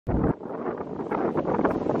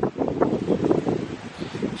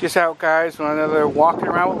Just out, guys, on another walking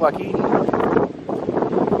around with Lucky.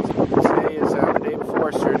 Today is the day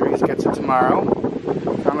before surgery. He gets it tomorrow.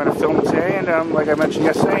 So I'm going to film today, and like I mentioned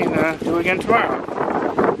yesterday, do it again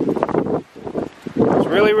tomorrow. It's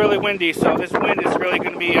really, really windy, so this wind is really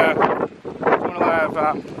going to be doing a lot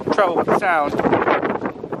of trouble with the sound.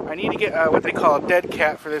 I need to get what they call a dead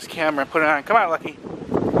cat for this camera and put it on. Come on, Lucky.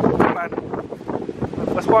 Come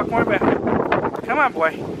on. Let's walk more back. Come on,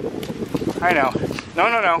 boy. I know.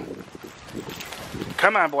 No.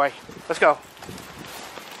 Come on, boy. Let's go.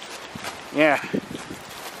 Yeah.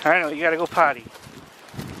 I know, you gotta go potty.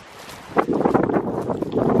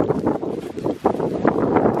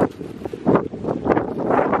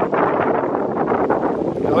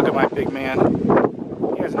 Now look at my big man.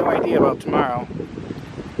 He has no idea about tomorrow.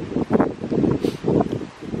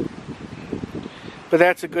 But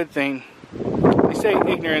that's a good thing. They say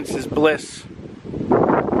ignorance is bliss.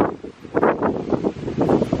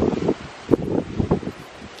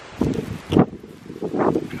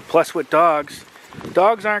 Plus with dogs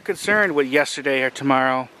aren't concerned with yesterday or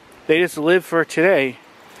tomorrow. They just live for today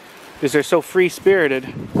because they're so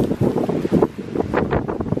free-spirited.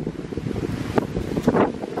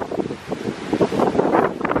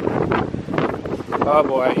 Oh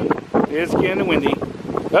boy, it's getting windy.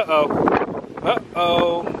 Uh-oh.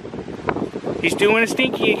 He's doing a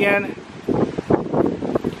stinky again.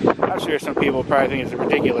 I'm sure some people probably think it's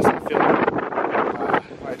ridiculous to film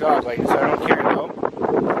my dog like this. I don't care though.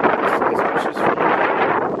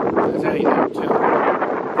 There's anything too.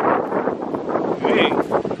 Hey,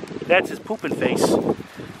 that's his pooping face.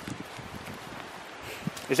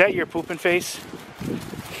 Is that your pooping face?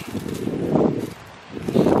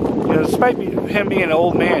 You know, despite him being an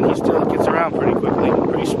old man, he still gets around pretty quickly,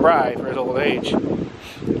 pretty spry for his old age.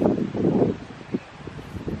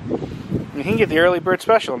 He can get the early bird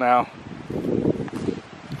special now.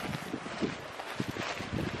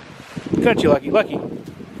 Couldn't you, Lucky? Lucky,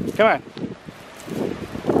 come on.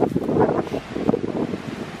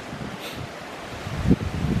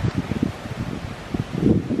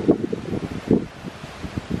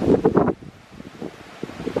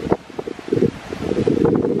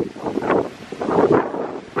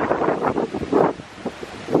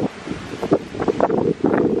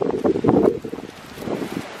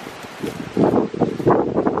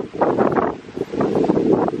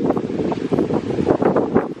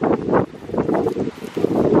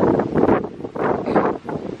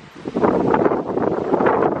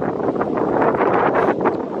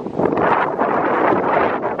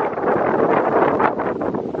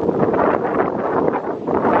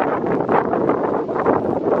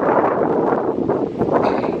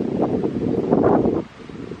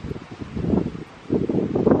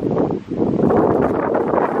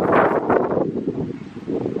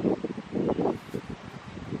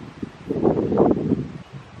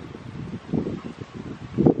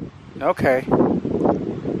 Okay.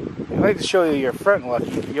 I'd like to show you your front,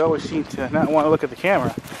 Lucky. You always seem to not want to look at the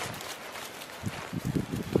camera.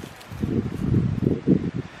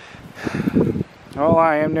 Well,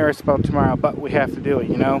 I am nervous about tomorrow, but we have to do it,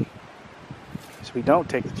 you know? So we don't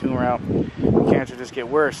take the tumor out, the cancer just get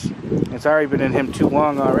worse. It's already been in him too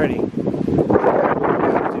long already.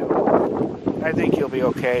 I think he'll be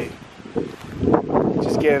okay.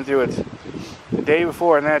 Just getting through it. The day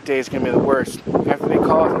before and that day is going to be the worst. After they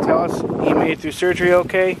call us and tell us he made it through surgery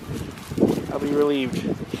okay, I'll be relieved.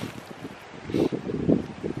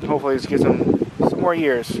 Hopefully this gives him some more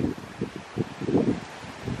years. I'm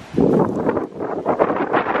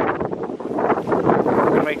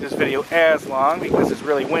going to make this video as long because it's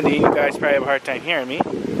really windy. You guys probably have a hard time hearing me.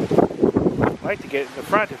 I'd like to get in the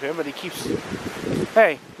front of him, but he keeps...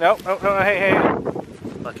 Hey, no, hey.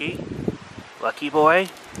 Lucky boy.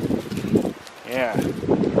 Yeah.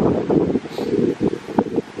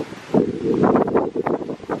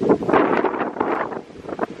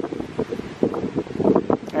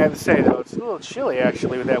 I have to say though, it's a little chilly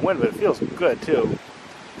actually with that wind, but it feels good too.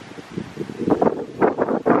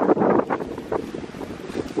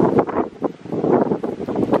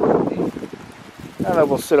 I don't know,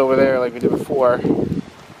 we'll sit over there like we did before.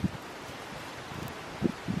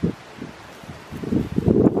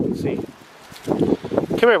 Let's see.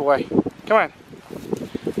 Come here, boy. Come on.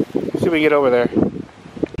 Let's see if we can get over there.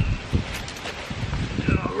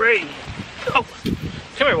 Alright. Oh,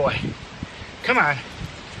 come here, boy. Come on.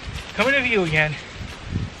 Coming to view again.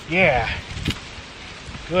 Yeah.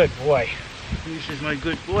 Good boy. This is my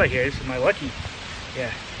good boy here. This is my Lucky. Yeah.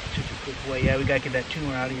 Such a good boy. Yeah, we gotta get that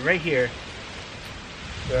tumor out of you right here.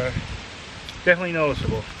 Definitely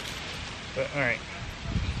noticeable. But alright.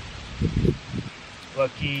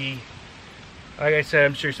 Lucky. Like I said,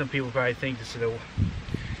 I'm sure some people probably think this is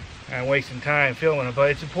I'm wasting time filming it, but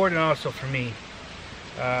it's important also for me.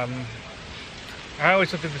 I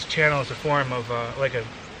always looked at this channel as a form of like a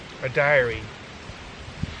diary.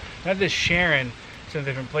 Not just sharing some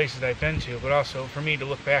different places I've been to, but also for me to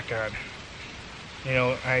look back on. You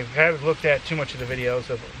know, I haven't looked at too much of the videos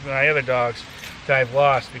of my other dogs that I've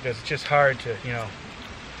lost because it's just hard to, you know,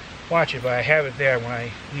 watch it, but I have it there when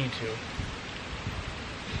I need to.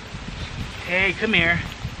 Hey, come here.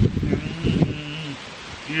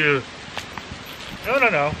 Yeah.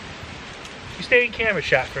 No. You stay in camera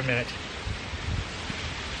shot for a minute.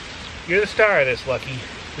 You're the star of this, Lucky.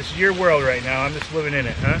 This is your world right now. I'm just living in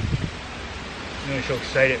it, huh? I'm so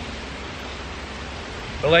excited.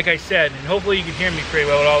 But like I said, and hopefully you can hear me pretty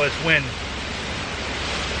well with all this wind.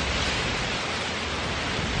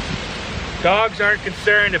 Dogs aren't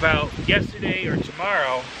concerned about yesterday or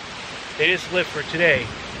tomorrow. They just live for today.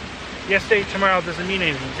 Yesterday, tomorrow doesn't mean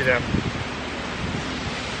anything to them.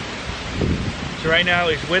 So right now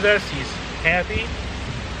he's with us. He's happy.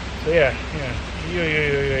 So yeah.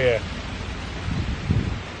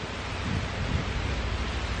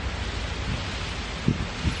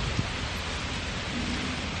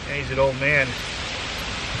 And he's an old man.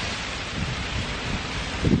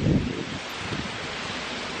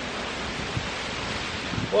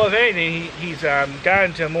 Well, if anything, he's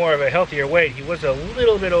gotten to more of a healthier weight. He was a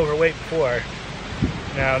little bit overweight before.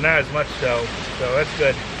 Now, not as much so that's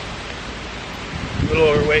good. A little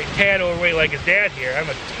overweight, tad overweight like his dad here. I'm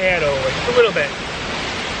a tad overweight, just a little bit.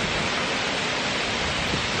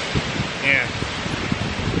 Yeah.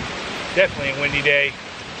 Definitely a windy day.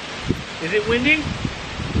 Is it windy?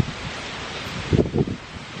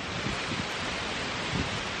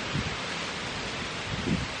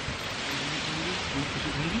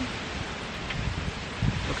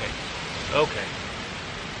 Okay.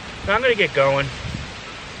 So I'm going to get going.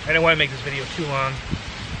 I don't want to make this video too long.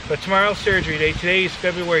 But tomorrow's surgery day. Today is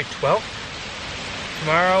February 12th.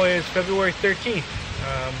 Tomorrow is February 13th.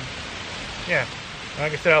 Yeah.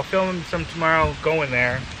 Like I said, I'll film some tomorrow going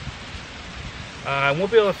there. I won't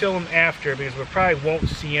be able to film him after because we probably won't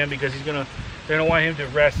see him because they're going to want him to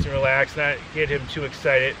rest and relax, not get him too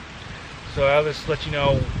excited. So I'll just let you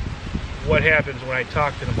know what happens when I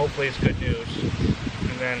talk to him. Hopefully it's good news.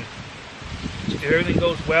 And then if everything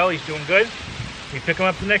goes well, he's doing good, we pick him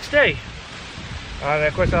up the next day. And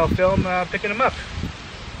of course I'll film picking him up.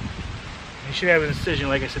 He should have an incision,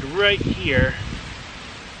 like I said, right here.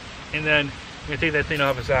 And then I'm going to take that thing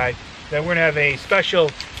off his eye. Then we're going to have a special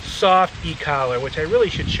soft e-collar, which I really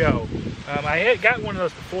should show. I had got one of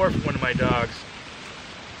those before for one of my dogs.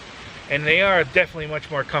 And they are definitely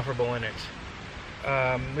much more comfortable in it.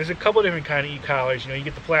 There's a couple different kind of e-collars. You know, you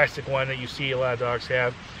get the plastic one that you see a lot of dogs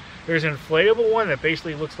have. There's an inflatable one that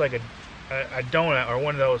basically looks like a donut, or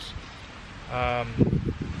one of those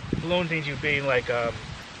balloon things you'd be like a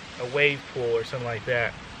wave pool or something like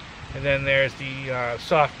that. And then there's the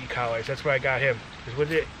soft e-collars. That's where I got him. Because with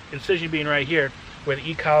the incision being right here, where the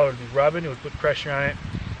e-collar would be rubbing, it would put pressure on it.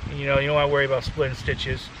 And you know, you don't want to worry about splitting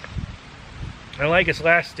stitches. And like its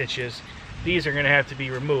last stitches, these are going to have to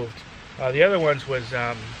be removed. The other ones was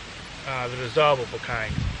the dissolvable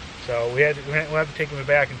kind. So we'll have to take him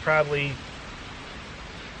back in probably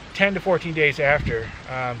 10 to 14 days after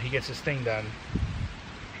he gets his thing done.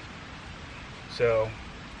 So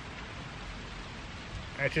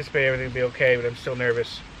I anticipate everything will be okay, but I'm still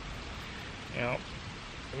nervous. You know,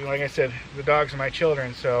 I mean, like I said, the dogs are my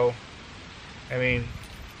children, so I mean,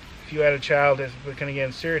 if you had a child that's going to get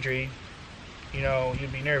in surgery, you know,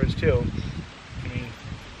 you'd be nervous too. I mean,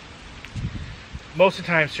 most of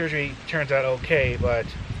the time surgery turns out okay, but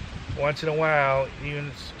once in a while,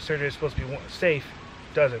 even surgery is supposed to be safe,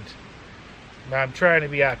 doesn't. I'm trying to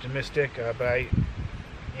be optimistic, but I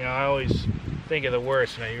always think of the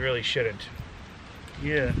worst, and I really shouldn't.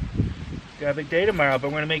 Yeah, got a big day tomorrow, but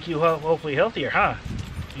we're gonna make you hopefully healthier, huh?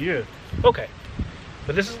 Yeah. Okay.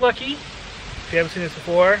 But this is Lucky. If you haven't seen this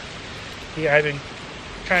before, I've been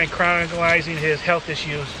trying to chronicalizing his health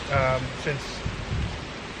issues since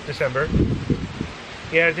December.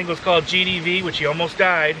 Yeah, I think it was called GDV, which he almost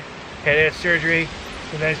died. Had surgery,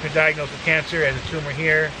 and then he's been diagnosed with cancer, has a tumor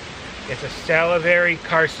here. It's a salivary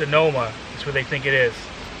carcinoma. That's what they think it is.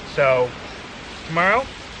 So tomorrow,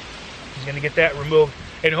 he's going to get that removed,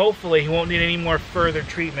 and hopefully he won't need any more further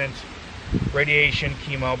treatment, radiation,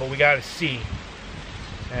 chemo, but we got to see.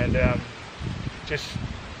 And just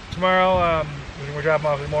tomorrow, we're dropping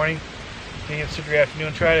off in the morning, getting surgery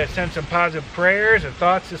afternoon, try to send some positive prayers and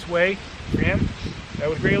thoughts this way for him. I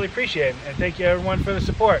would greatly appreciate it. And thank you everyone for the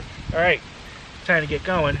support. All right, time to get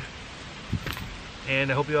going.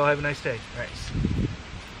 And I hope you all have a nice day. Nice.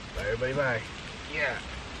 Bye, everybody. Bye. Yeah.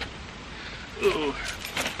 Ooh.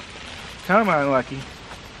 Come on, Lucky.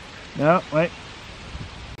 No, wait.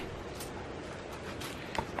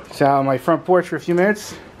 So out on my front porch for a few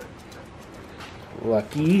minutes.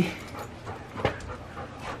 Lucky.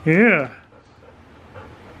 Yeah.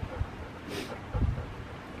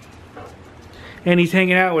 And he's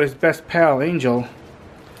hanging out with his best pal, Angel.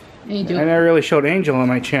 Angel. I never really showed Angel on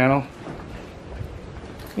my channel.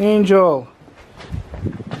 Angel.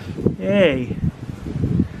 Hey.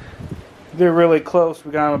 They're really close.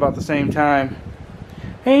 We got them about the same time.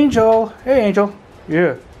 Angel. Hey, Angel.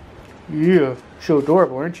 Yeah. Yeah. So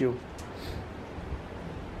adorable, aren't you?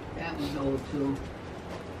 That one's old too.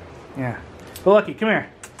 Yeah. But Lucky, come here.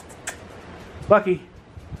 Lucky.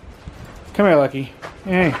 Come here, Lucky.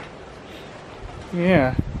 Hey.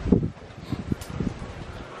 Yeah.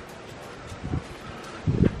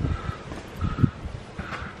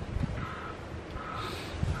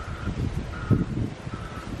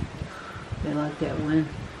 They like that one.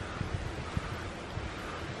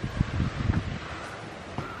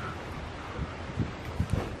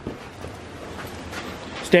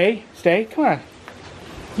 Stay, stay, come on.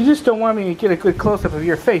 You just don't want me to get a good close-up of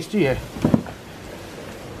your face, do you?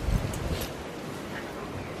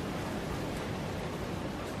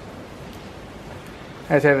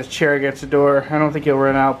 I just have his chair against the door. I don't think he'll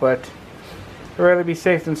run out, but I'd rather be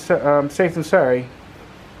safe than sorry.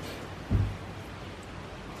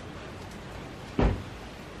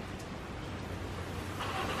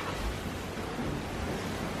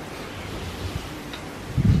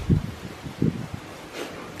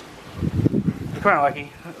 Come on,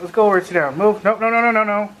 Lucky. Let's go over and sit down. Move. Nope, no, no, no, no,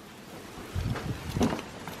 no.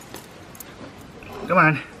 Come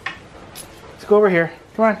on. Let's go over here.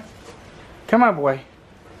 Come on. Come on, boy.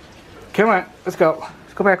 Come on. Let's go.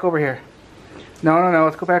 Let's go back over here. No, no, no.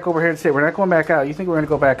 Let's go back over here and sit. We're not going back out. You think we're going to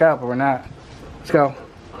go back out, but we're not. Let's go.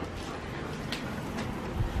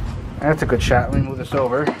 That's a good shot. Let me move this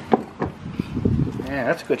over. Yeah,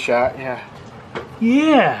 that's a good shot. Yeah.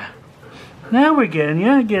 Yeah. Now we're getting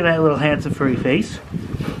you. Get that little handsome furry face.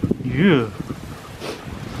 Yeah.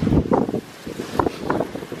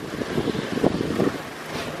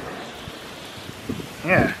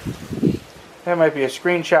 Yeah. That might be a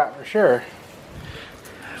screenshot for sure.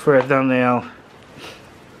 For a thumbnail.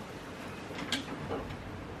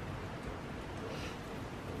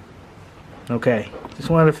 Okay. Just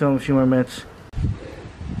wanted to film a few more minutes.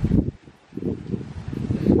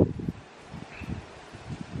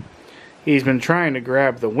 He's been trying to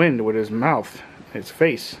grab the wind with his mouth, his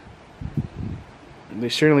face.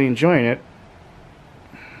 He's certainly enjoying it.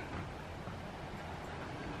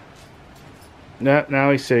 No,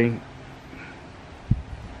 now he's sitting.